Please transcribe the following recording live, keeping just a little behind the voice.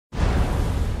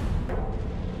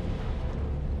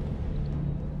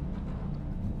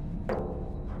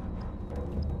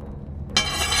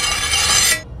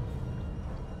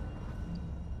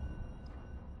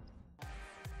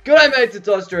G'day mates, it's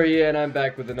Austro here, and I'm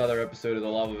back with another episode of the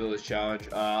Lava Village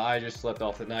Challenge. I just slept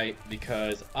off the night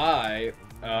because I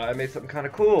made something kind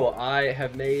of cool. I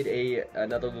have made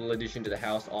another little addition to the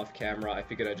house off camera. I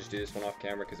figured I'd just do this one off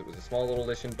camera because it was a small little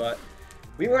addition, but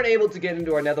we weren't able to get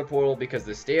into our nether portal because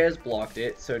the stairs blocked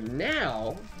it. So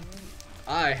now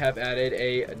I have added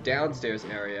a downstairs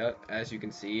area. As you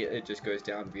can see, it just goes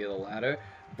down via the ladder.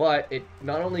 But it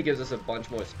not only gives us a bunch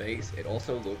more space, it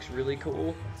also looks really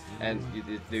cool. And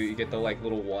you get the like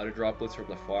little water droplets from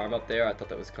the farm up there. I thought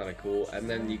that was kind of cool. And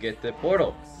then you get the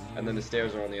portal. And then the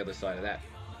stairs are on the other side of that.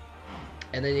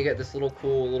 And then you get this little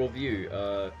cool little view.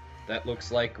 That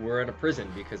looks like we're in a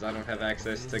prison because I don't have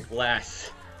access to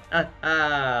glass.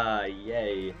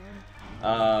 Yay.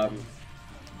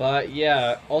 But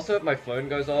yeah, also if my phone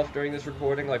goes off during this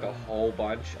recording, like a whole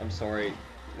bunch, I'm sorry.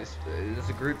 There's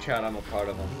a group chat I'm a part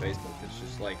of on Facebook that's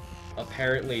just like,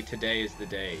 apparently today is the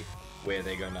day where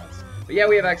they go nuts. But yeah,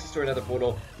 we have access to another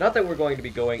portal. Not that we're going to be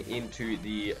going into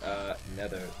the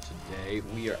nether today.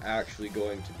 We are actually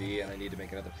going to be, and I need to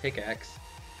make another pickaxe,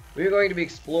 we are going to be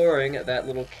exploring that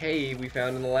little cave we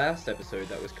found in the last episode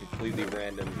that was completely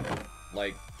random,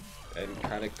 like, and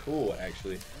kind of cool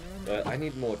actually. But I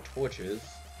need more torches.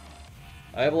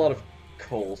 I have a lot of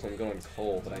coal, so I'm going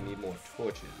coal, but I need more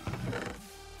torches.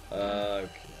 Okay,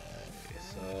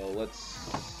 so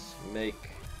let's make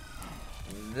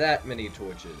that many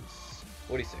torches.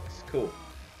 46, cool.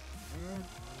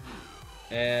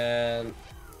 And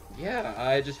yeah,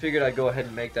 I just figured I'd go ahead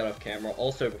and make that off camera.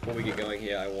 Also, before we get going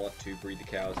here, I want to breed the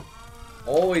cows.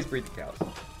 Always breed the cows.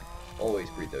 Always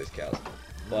breed those cows.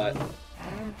 But,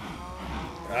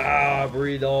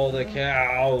 breed all the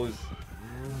cows.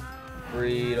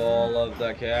 Breed all of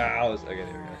the cows. Okay, there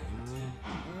we go.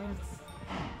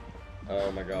 Oh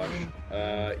my gosh.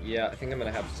 Yeah, I think I'm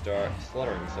gonna have to start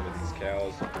slaughtering some of these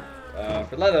cows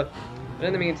for leather. But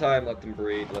in the meantime, let them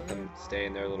breed, let them stay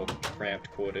in their little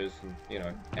cramped quarters, and, you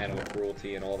know, animal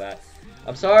cruelty and all that.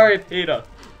 I'm sorry, Peter.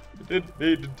 I didn't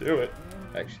mean to do it.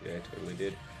 Actually, I totally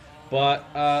did. But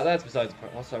that's besides the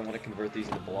point. Also, I want to convert these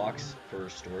into blocks for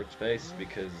storage space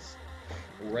because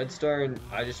redstone,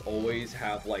 I just always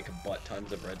have like butt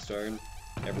tons of redstone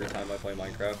every time I play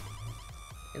Minecraft.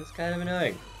 And it's kind of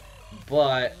annoying.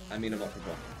 But, I mean, I'm not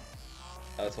complaining.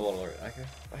 That's a lot of alert. I have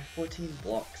 14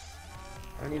 blocks.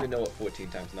 I don't even know what 14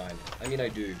 times 9 is. I mean, I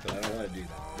do, but I don't want to do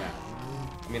that now.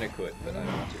 I mean, I could, but I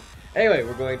don't want to. Anyway,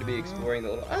 we're going to be exploring the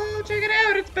little... Oh, check it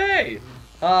out! It's Bay!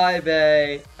 Hi,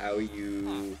 Bay! How are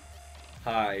you?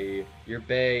 Hi. You're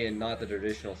Bay in not the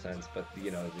traditional sense, but,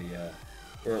 you know,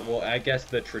 well, I guess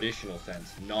the traditional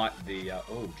sense, not the...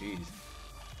 oh, jeez.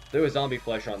 If there was zombie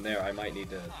flesh on there, I might need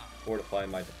to fortify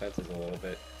my defenses a little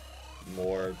bit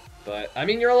more, but I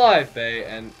mean, you're alive, Bay,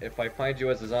 and if I find you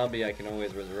as a zombie, I can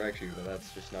always resurrect you, but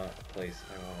that's just not a place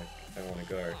I want to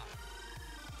go.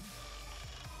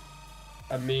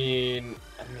 I mean,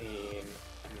 I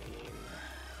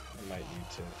might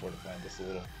need to fortify this a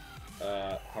little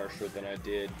harsher than I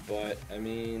did, but I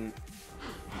mean,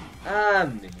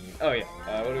 oh yeah,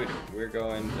 what do we do? We're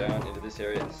going down into this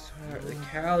area. The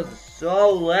cows are so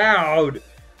loud.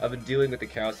 I've been dealing with the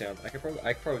cow sounds. I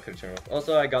probably could have turned it off.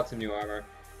 Also, I got some new armor.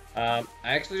 I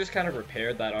actually just kind of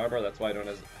repaired that armor. That's why I don't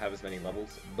have as many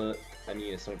levels. But, I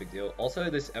mean, it's not a big deal. Also,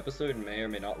 this episode may or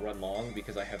may not run long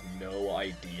because I have no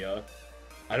idea.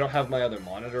 I don't have my other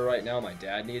monitor right now. My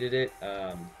dad needed it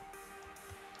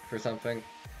for something.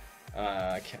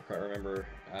 I can't quite remember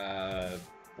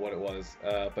what it was.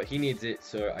 But he needs it,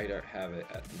 so I don't have it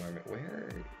at the moment. Where?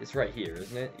 It's right here,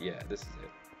 isn't it? Yeah, this is it.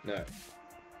 No.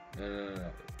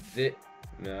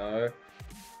 No.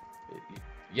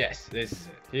 Yes, this is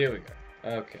it. Here we go.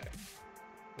 Okay.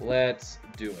 Let's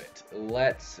do it.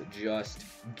 Let's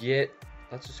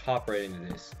just hop right into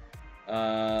this.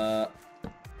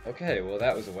 Okay, well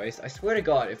that was a waste. I swear to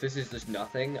God, if this is just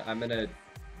nothing, I'm gonna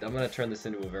turn this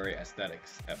into a very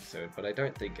aesthetics episode, but I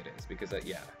don't think it is, because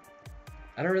yeah.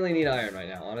 I don't really need iron right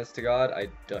now. Honest to God, I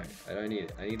don't need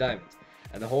it. I need diamonds.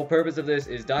 And the whole purpose of this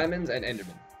is diamonds and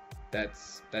endermen.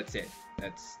 That's it.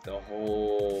 That's the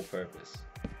whole purpose.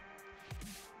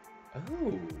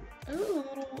 Oh,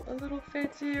 a little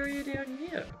fancy area down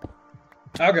here.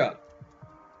 Oh God.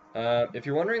 If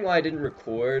you're wondering why I didn't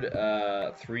record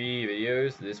 3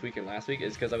 videos this week and last week,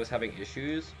 it's because I was having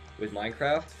issues with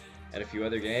Minecraft and a few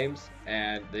other games,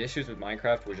 and the issues with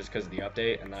Minecraft were just because of the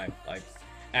update, and I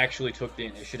actually took the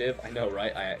initiative. I know,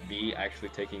 right? Me actually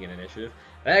taking an initiative.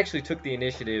 I actually took the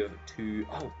initiative to...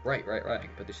 Oh, right. I can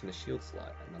put this in the shield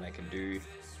slot, and then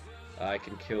I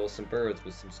can kill some birds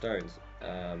with some stones.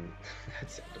 That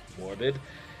sounded morbid.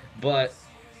 But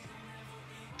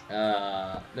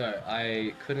No,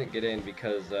 I couldn't get in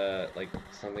because, like,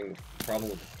 something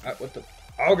problem with, what the,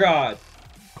 oh god!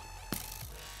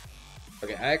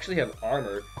 Okay, I actually have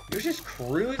armor. You're just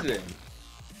cruising.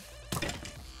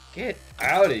 Get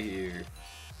out of here.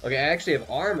 Okay, I actually have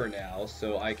armor now,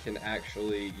 so I can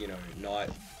actually, you know, not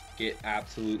get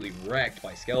absolutely wrecked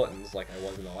by skeletons like I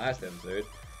was in the last episode.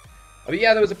 But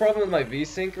yeah, there was a problem with my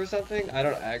V-Sync or something. I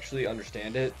don't actually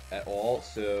understand it at all,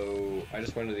 so I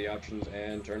just went to the options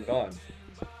and turned it on.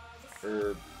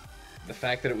 Or the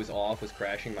fact that it was off was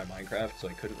crashing my Minecraft, so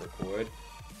I couldn't record.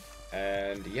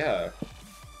 And yeah,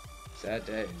 sad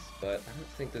days. But I don't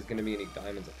think there's gonna be any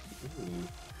diamonds up here. Ooh.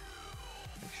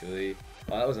 Actually,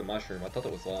 oh, that was a mushroom. I thought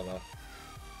that was lava.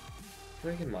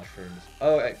 Friggin' mushrooms.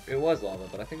 Oh, it was lava,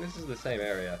 but I think this is the same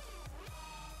area.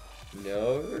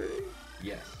 No?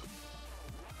 Yes.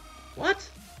 What?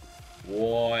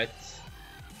 What?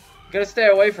 Gotta stay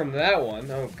away from that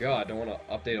one. Oh god, don't want to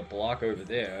update a block over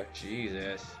there.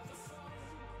 Jesus.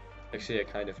 Actually, I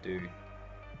kind of do.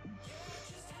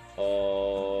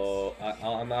 Oh,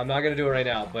 I'm not gonna do it right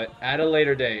now, but at a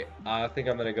later date, I think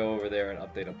I'm gonna go over there and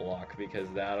update a block because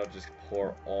that'll just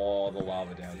pour all the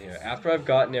lava down here. After I've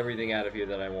gotten everything out of here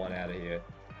that I want out of here,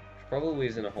 which probably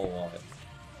isn't a whole lot.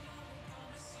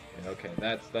 Yeah, okay,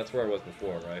 that's where I was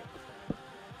before, right?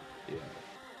 Yeah.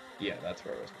 Yeah, that's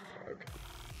where I was before, okay.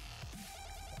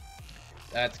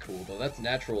 That's cool, though. That's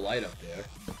natural light up there.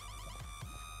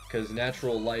 Because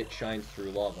natural light shines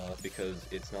through lava, because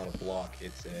it's not a block,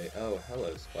 it's a... Oh,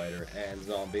 hello, spider and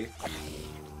zombie.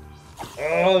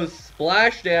 Oh,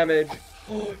 splash damage!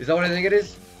 Is that what I think it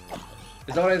is?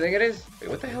 Is that what I think it is? Wait,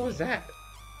 what the hell is that?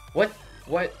 What?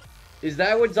 What? Is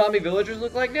that what zombie villagers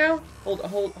look like now? Hold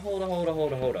up.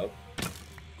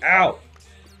 Ow!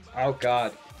 Oh,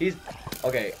 God. He's...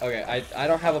 Okay, I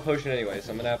don't have a potion anyway,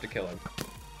 so I'm gonna have to kill him.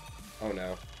 Oh,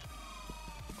 no.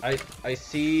 I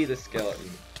see the skeleton.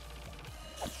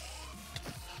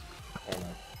 Oh,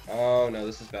 no. Oh, no,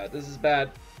 this is bad. This is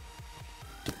bad.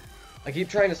 I keep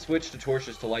trying to switch to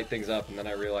torches to light things up, and then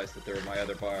I realize that they're in my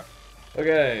other bar.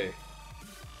 Okay.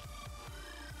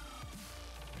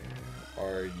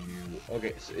 Where are you?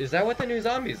 Okay, so is that what the new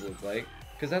zombies look like?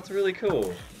 Because that's really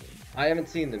cool. I haven't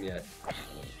seen them yet.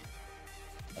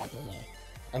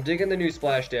 I'm digging the new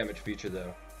splash damage feature,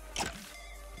 though.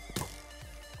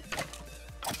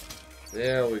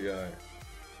 There we go.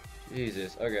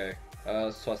 Jesus, okay.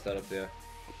 Let's toss that up there.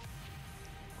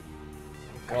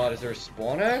 God, is there a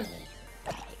spawner?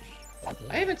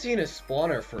 I haven't seen a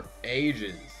spawner for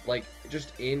ages. Like,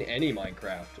 just in any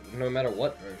Minecraft, no matter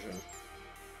what version.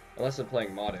 Unless I'm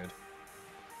playing modded.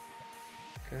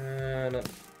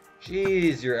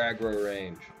 Jeez, your aggro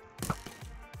range.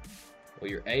 Well,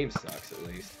 your aim sucks, at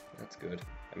least. That's good.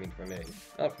 I mean, for me.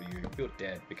 Not for you. You're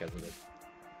dead because of it.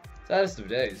 Saddest of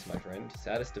days, my friend.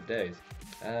 Saddest of days.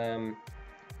 This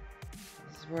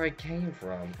is where I came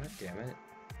from. God damn it.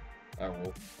 Oh,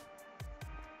 well.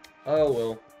 Oh,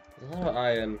 well. There's a lot of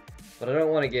iron, but I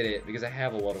don't want to get it because I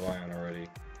have a lot of iron already.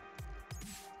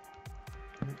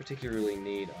 I don't particularly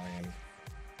need iron.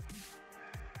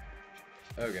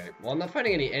 Okay. Well, I'm not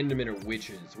finding any endermen or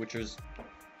witches,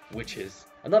 witches.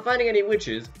 I'm not finding any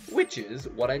witches, which is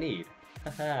what I need.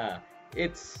 Haha.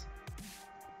 It's...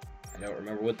 I don't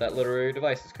remember what that literary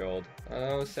device is called.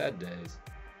 Oh, sad days.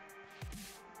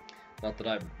 Not that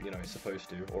I'm, you know, supposed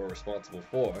to or responsible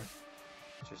for.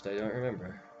 It's just I don't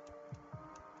remember.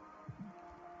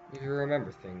 You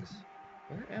remember things.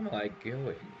 Where am I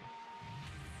going?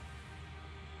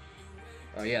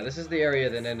 Oh yeah, this is the area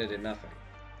that ended in nothing.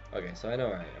 Okay, so I know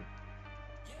where I am.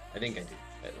 I think I do,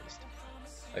 at least.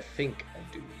 I think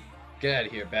I do. Get out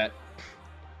of here, bat.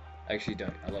 I actually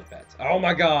don't. I love bats. Oh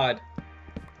my god!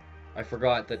 I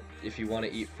forgot that if you want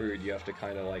to eat food, you have to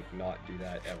kind of, like, not do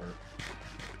that ever.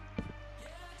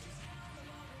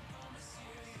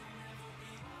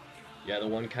 Yeah, the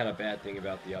one kind of bad thing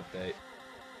about the update.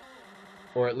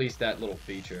 Or at least that little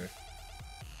feature.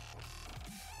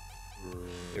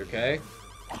 You okay?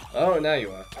 Oh, now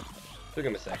you are. Took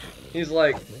him a second. He's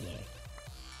like...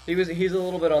 He's a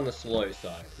little bit on the slow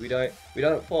side. We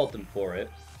don't fault him for it.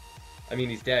 I mean,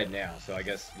 he's dead now, so I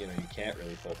guess, you know, you can't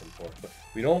really fault him for it. But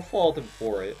we don't fault him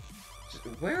for it. Just,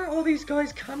 where are all these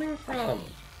guys coming from?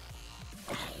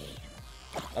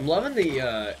 I'm loving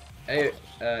the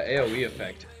AoE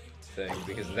effect thing,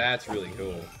 because that's really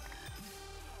cool.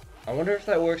 I wonder if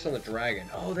that works on the dragon.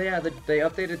 Oh, yeah, they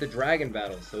updated the dragon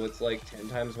battles, so it's like 10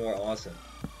 times more awesome.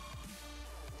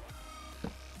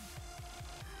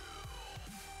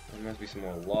 There must be some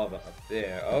more lava up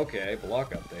there. Okay,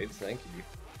 block updates, thank you.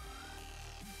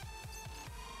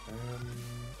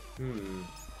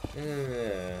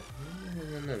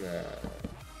 No.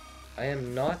 I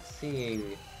am not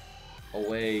seeing a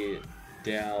way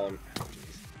down. Oh,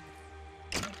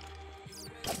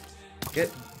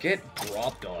 jeez. Get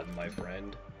dropped on, my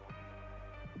friend.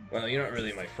 Well, you're not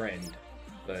really my friend,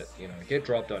 but, you know, get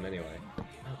dropped on anyway.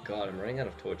 Oh god, I'm running out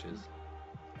of torches.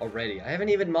 Already. I haven't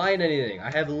even mined anything.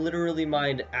 I have literally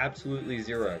mined absolutely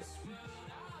zero.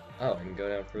 Oh, I can go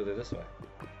down further this way.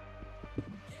 No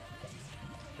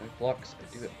blocks.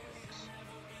 I do have blocks.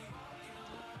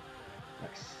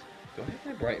 Nice. Do I have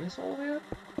my brightness all the way up?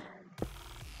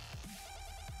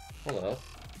 Hold up.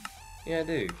 Yeah, I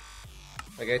do.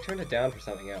 Like, I turned it down for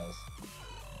something else.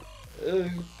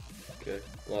 Okay,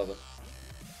 lava.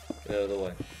 Get out of the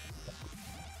way.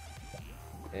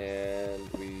 And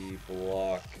we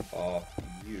block off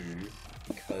you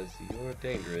because you're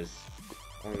dangerous.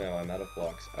 Oh no, I'm out of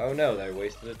blocks. Oh no, I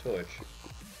wasted a torch.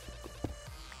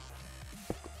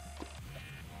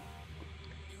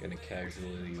 Gonna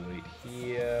casually wait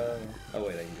here. Oh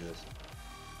wait, I can do this.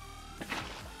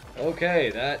 Okay,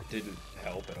 that didn't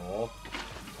help at all.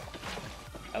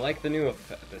 I like the new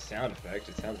the sound effect.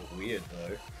 It sounds weird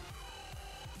though.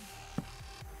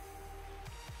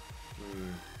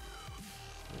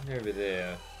 Over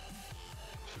there.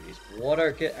 Jeez,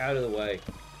 water, get out of the way.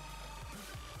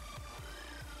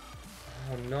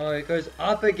 Oh no, it goes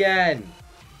up again!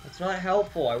 That's not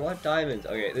helpful, I want diamonds.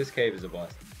 Okay, this cave is a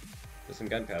bust. There's some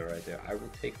gunpowder right there. I will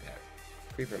take that.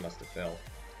 Creeper must have fell.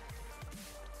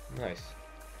 Nice.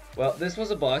 Well, this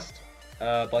was a bust.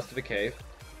 Bust of a cave.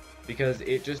 Because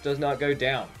it just does not go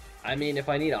down. I mean, if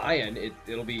I need iron,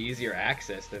 it'll be easier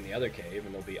access than the other cave,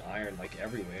 and there'll be iron, like,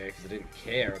 everywhere, because I didn't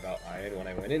care about iron when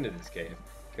I went into this cave.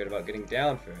 I cared about getting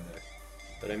down further.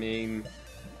 But I mean,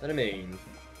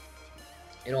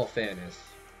 in all fairness,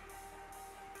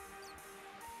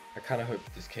 I kind of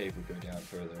hoped this cave would go down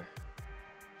further,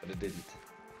 but it didn't.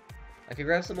 I could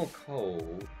grab some more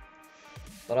coal,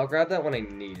 but I'll grab that when I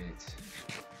need it.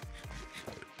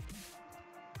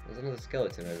 There's another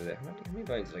skeleton over there. How many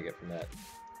bones did I get from that?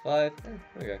 5?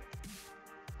 Okay.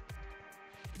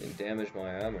 Didn't damage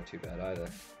my armor too bad either.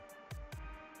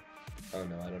 Oh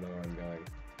no, I don't know where I'm going.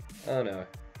 Oh no.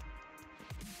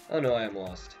 Oh no, I am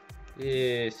lost.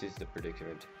 This is the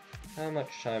predicament. How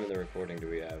much time in the recording do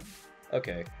we have?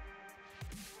 Okay.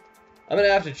 I'm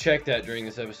gonna have to check that during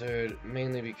this episode,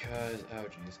 mainly because oh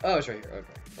jeez. Oh, it's right here.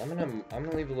 Okay. I'm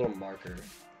gonna leave a little marker.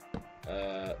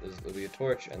 There'll be a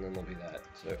torch, and then there'll be that.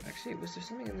 So actually, was there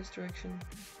something in this direction?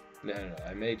 No,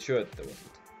 I made sure that there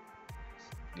wasn't.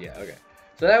 Yeah, okay.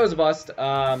 So that was a bust.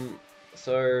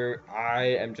 So I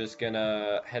am just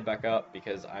gonna head back up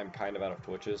because I'm kind of out of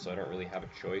torches, so I don't really have a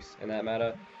choice in that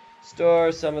matter.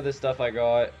 Store some of the stuff I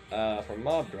got from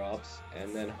mob drops,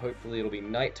 and then hopefully it'll be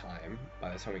nighttime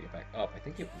by the time we get back up. I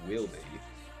think it will be.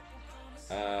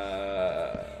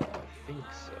 I think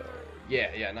so.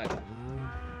 Yeah, nighttime.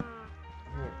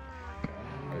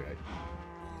 Okay.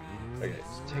 Okay,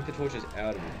 so take the torches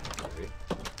out of inventory.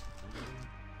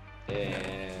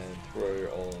 And throw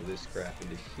all of this crap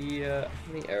into here.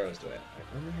 How many arrows do I have?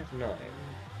 I only have 9.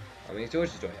 How many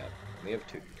torches do I have? I only have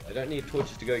 2. I don't need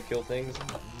torches to go kill things,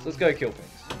 so let's go kill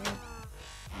things.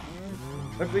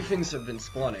 Hopefully things have been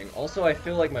spawning. Also, I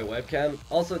feel like my webcam...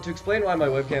 Also, to explain why my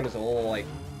webcam is all, like,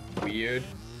 weird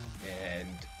and,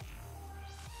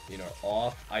 you know,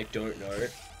 off, I don't know.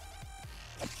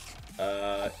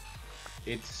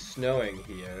 It's snowing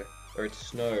here, or it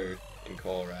snowed in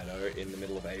Colorado in the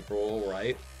middle of April,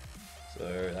 right?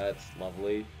 So that's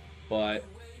lovely, but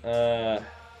I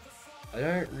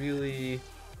don't really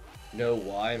know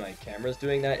why my camera's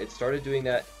doing that. It started doing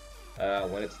that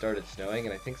when it started snowing,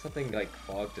 and I think something like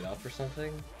fogged it up or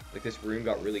something. Like this room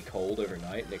got really cold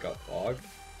overnight and it got fogged,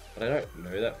 but I don't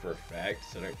know that for a fact,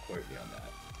 so don't quote me on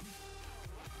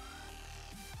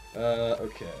that.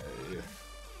 Okay.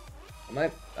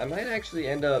 I might actually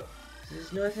end up...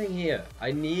 There's nothing here.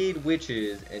 I need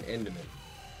witches and endermen,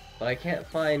 but I can't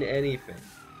find anything.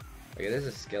 Okay, there's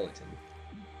a skeleton.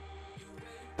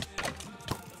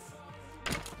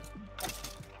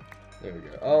 There we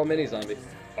go. Oh, mini zombie.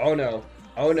 Oh no.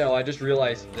 Oh no, I just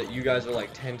realized that you guys are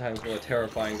like 10 times more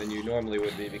terrifying than you normally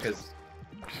would be because...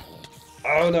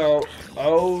 Oh no.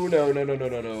 Oh no.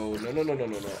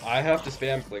 I have to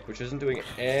spam click, which isn't doing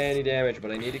any damage, but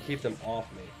I need to keep them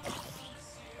off me.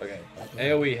 Okay.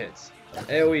 AoE hits.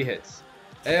 AoE hits.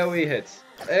 AoE hits.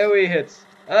 AoE hits.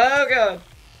 Oh god!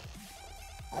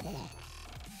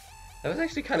 That was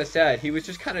actually kind of sad. He was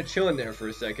just kind of chilling there for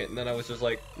a second, and then I was just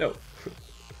like, no.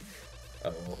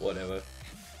 Oh, well, whatever.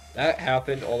 That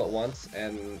happened all at once,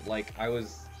 and like I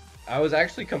was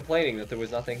actually complaining that there was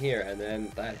nothing here, and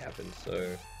then that happened. So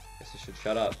I guess I should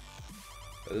shut up.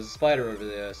 But there's a spider over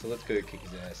there, so let's go kick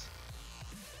his ass.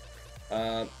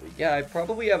 Yeah, I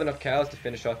probably have enough cows to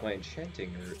finish off my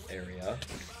enchanting area.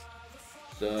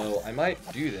 So I might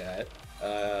do that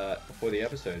before the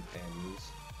episode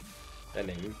ends.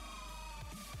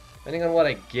 Depending on what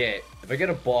I get. If I get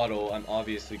a bottle, I'm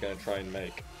obviously going to try and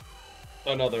make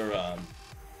another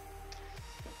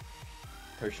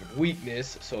potion of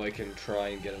weakness, so I can try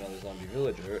and get another zombie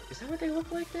villager. Is that what they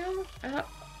look like now?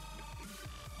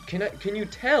 Can you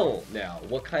tell now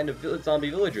what kind of zombie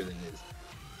villager that is?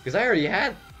 Because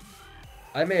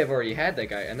I may have already had that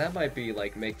guy, and that might be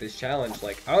like make this challenge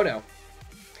like, oh no,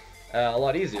 a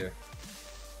lot easier.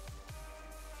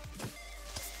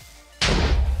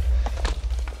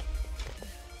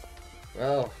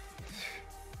 Well,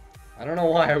 I don't know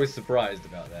why I was surprised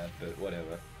about that, but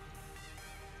whatever.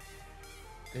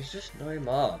 There's just no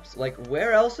mobs. Like,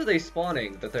 where else are they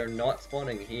spawning that they're not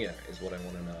spawning here, is what I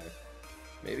want to know.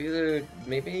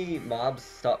 Maybe mobs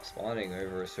stop spawning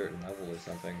over a certain level or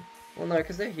something. Well, no,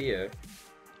 because they're here.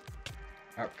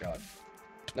 Oh god.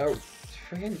 No,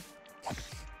 freaking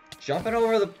jumping all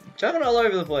over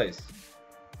the place.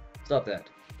 Stop that.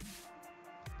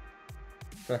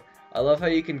 I love how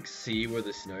you can see where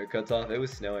the snow cuts off. It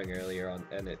was snowing earlier on,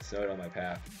 and it snowed on my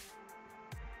path.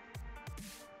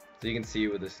 So you can see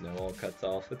where the snow all cuts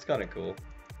off. It's kind of cool.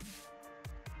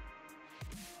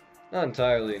 Not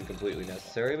entirely and completely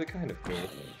necessary, but kind of cool.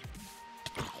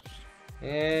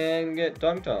 And get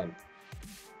dunked on.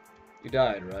 You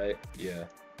died, right? Yeah.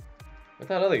 Where'd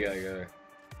that other guy go?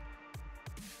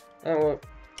 Oh, well.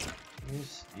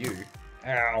 Who's you?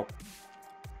 Ow.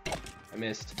 I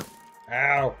missed.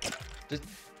 Ow. Just.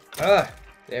 Ah!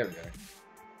 There we go.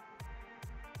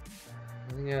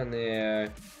 Nothing down there.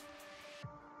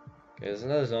 Okay, there's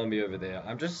another zombie over there.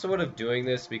 I'm just sort of doing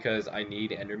this because I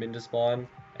need Endermen to spawn.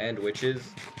 And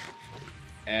witches.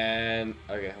 And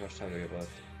okay, how much time do we have left?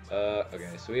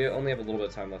 Okay, so we only have a little bit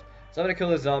of time left. So I'm gonna kill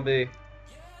this zombie,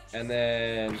 and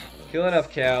then kill enough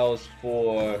cows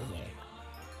for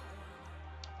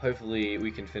hopefully we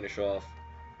can finish off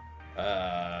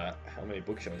how many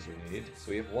bookshelves we need.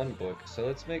 So we have one book. So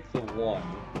let's make the one.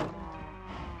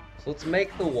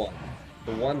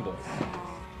 The one book.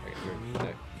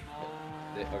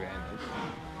 Okay,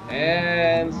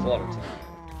 and slaughter time.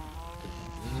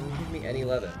 Give me any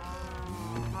leather.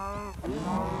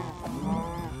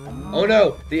 Oh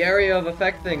no! The area of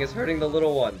effect thing is hurting the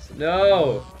little ones.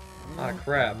 No! Ah,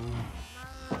 crap.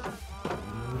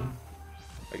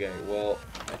 Okay, well,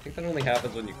 I think that only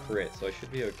happens when you crit, so I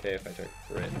should be okay if I don't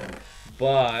crit.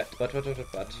 But,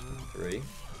 3.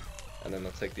 And then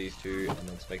let's take these two, and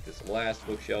let's make this last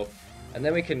bookshelf. And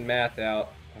then we can math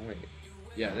out, oh wait.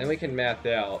 Yeah, then we can math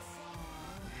out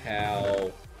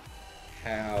how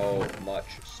much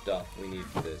stuff we need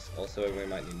for this. Also, we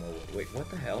might need more wood. Wait, what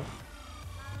the hell?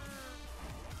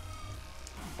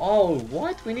 Oh,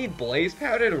 what? We need blaze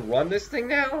powder to run this thing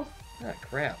now? Ah,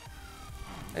 crap.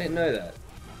 I didn't know that.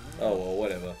 Oh, well,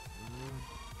 whatever.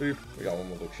 Boop. We got one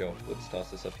more bookshelf. Let's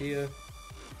toss this up here.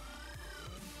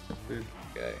 Boop.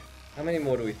 Okay. How many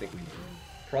more do we think we need?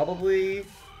 Probably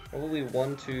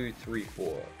 1, 2, 3,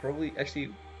 4. Probably, actually,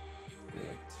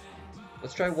 yeah.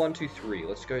 Let's try 1, 2, 3.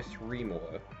 Let's go 3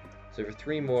 more. So for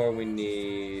 3 more, we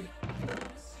need.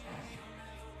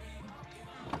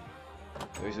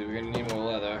 Obviously, we're gonna need more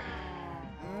leather.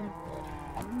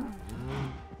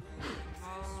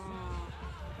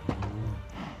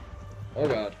 Oh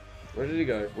god. Where did he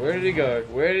go? Where did he go?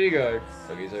 Where did he go?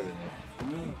 Oh, he's over there.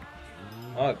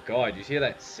 Oh god, you hear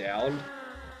that sound?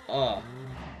 Ah.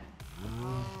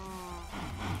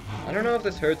 I don't know if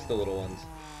this hurts the little ones.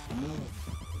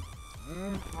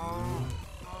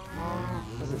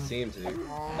 Doesn't seem to.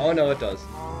 Oh no, it does.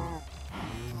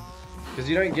 Because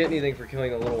you don't get anything for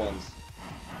killing the little ones.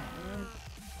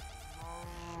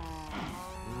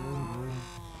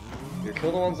 You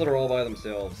kill the ones that are all by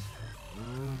themselves.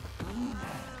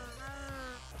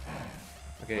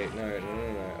 Okay, no.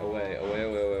 Away.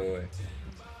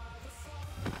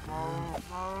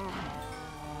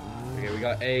 Okay, we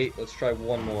got 8. Let's try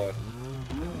one more.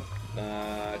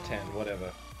 10,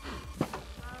 whatever.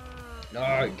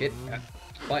 No, get out.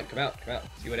 Fine, come out.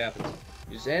 See what happens.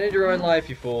 You just ended your own life,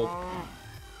 you fool.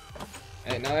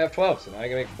 And now I have 12, so now I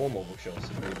can make 4 more bookshelves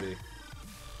if need be.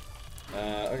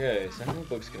 Okay, so how many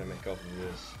books can I make off of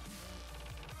this?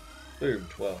 Boom,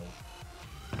 12.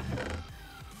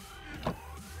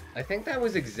 I think that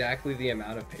was exactly the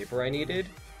amount of paper I needed.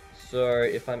 So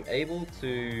if I'm able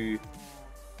to...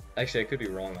 Actually, I could be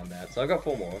wrong on that. So I've got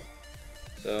 4 more.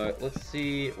 So let's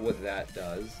see what that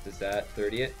does. Does that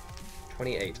 30 it?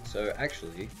 28. So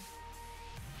actually,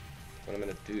 what I'm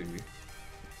going to do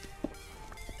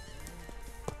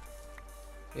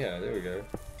Yeah, there we go.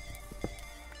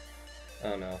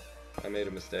 Oh no, I made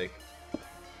a mistake.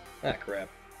 Ah, crap.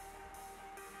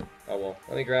 Oh well,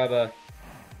 let me grab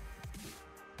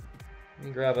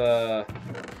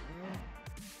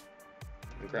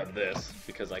this,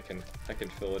 because I can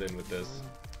fill it in with this.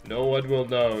 No one will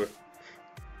know.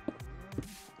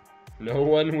 No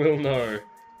one will know.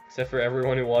 Except for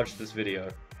everyone who watched this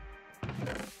video.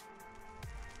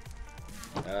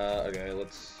 Okay,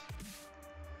 let's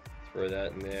throw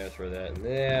that in there, throw that in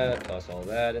there, toss all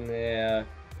that in there,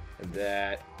 and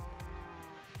that.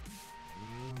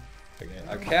 Okay,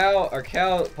 our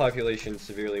cow population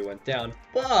severely went down,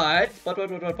 but level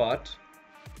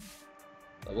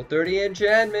 30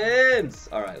 enchantments!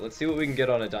 Alright, let's see what we can get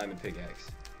on a diamond pickaxe.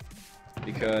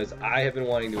 Because I have been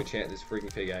wanting to enchant this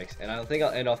freaking pickaxe, and I think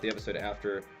I'll end off the episode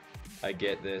after I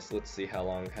get this. Let's see, how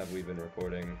long have we been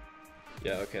recording?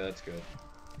 Yeah, okay, that's good.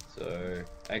 So,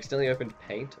 I accidentally opened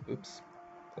paint. Oops.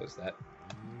 Close that.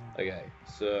 Okay,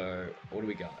 so, what do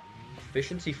we got?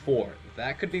 Efficiency 4.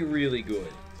 That could be really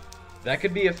good. That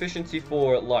could be efficiency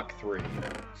 4, luck 3.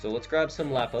 So let's grab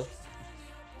some lapis.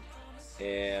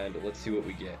 And let's see what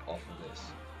we get off of this.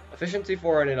 Efficiency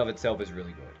 4 in and of itself is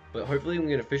really good. But hopefully we can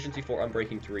get efficiency 4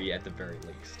 unbreaking 3 at the very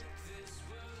least.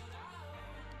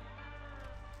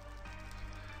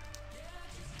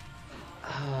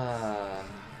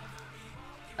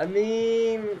 I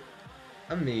mean,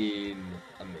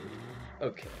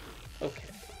 okay. Okay.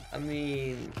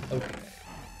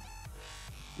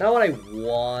 Not what I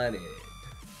wanted,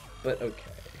 but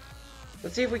okay.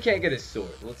 Let's see if we can't get a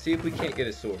sword. Let's see if we can't get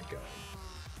a sword going.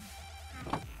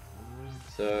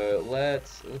 So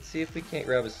let's see if we can't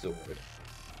grab a sword.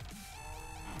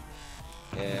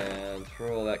 And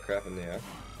throw all that crap in there.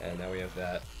 And now we have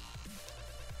that.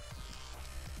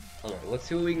 Alright, let's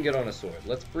see what we can get on a sword.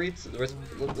 Let's breed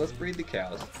the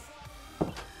cows.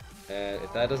 And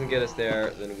if that doesn't get us there,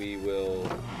 then we will...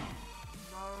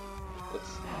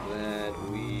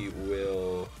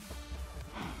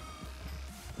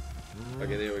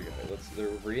 Okay, there we go.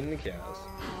 They're breeding the cows.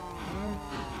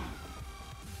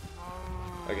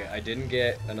 Okay, I didn't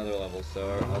get another level,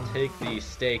 so I'll take the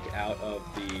steak out of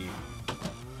the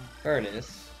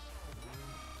furnace.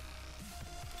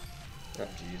 Oh,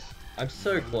 jeez. I'm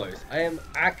so close. I am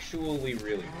actually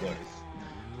really close.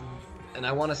 And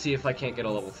I want to see if I can't get a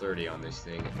level 30 on this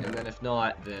thing. And then if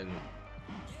not, then...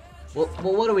 Well,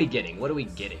 what are we getting? What are we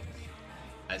getting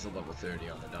as a level 30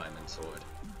 on the diamond sword?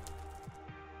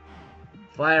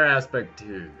 Fire aspect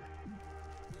 2.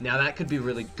 Now that could be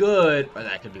really good, or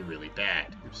that could be really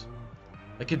bad. Oops.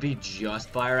 It could be just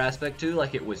fire aspect 2,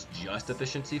 like it was just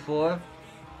efficiency 4.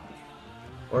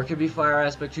 Or it could be fire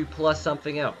aspect 2 plus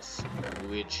something else,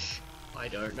 which I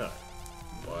don't know.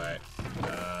 But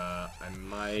I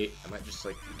might just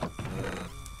like.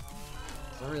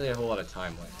 There's not really a whole lot of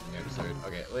time left in the episode.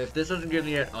 Okay, well, if this doesn't give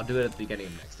me it, I'll do it at the beginning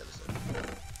of the next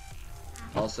episode.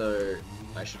 Also,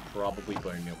 I should probably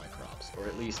bone meal my crops, or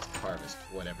at least harvest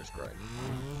whatever's growing.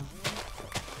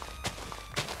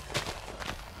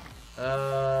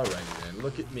 Alrighty then,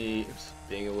 look at me,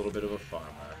 being a little bit of a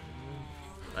farmer.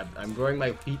 I'm growing my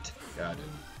wheat garden.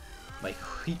 My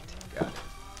wheat garden.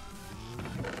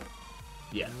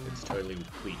 Yeah, it's totally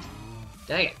wheat.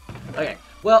 Dang it. Okay,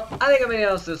 well, I think I'm gonna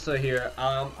end this here.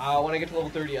 When I get to level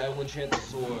 30, I will enchant the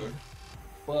sword.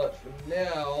 But for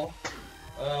now,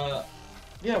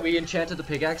 yeah, we enchanted the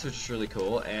pickaxe, which is really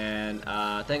cool. And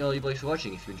thank all you blokes for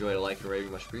watching. If you enjoyed, a like and a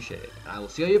rating, much appreciated. I will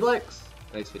see all you blokes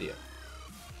in the next video.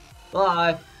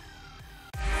 Bye.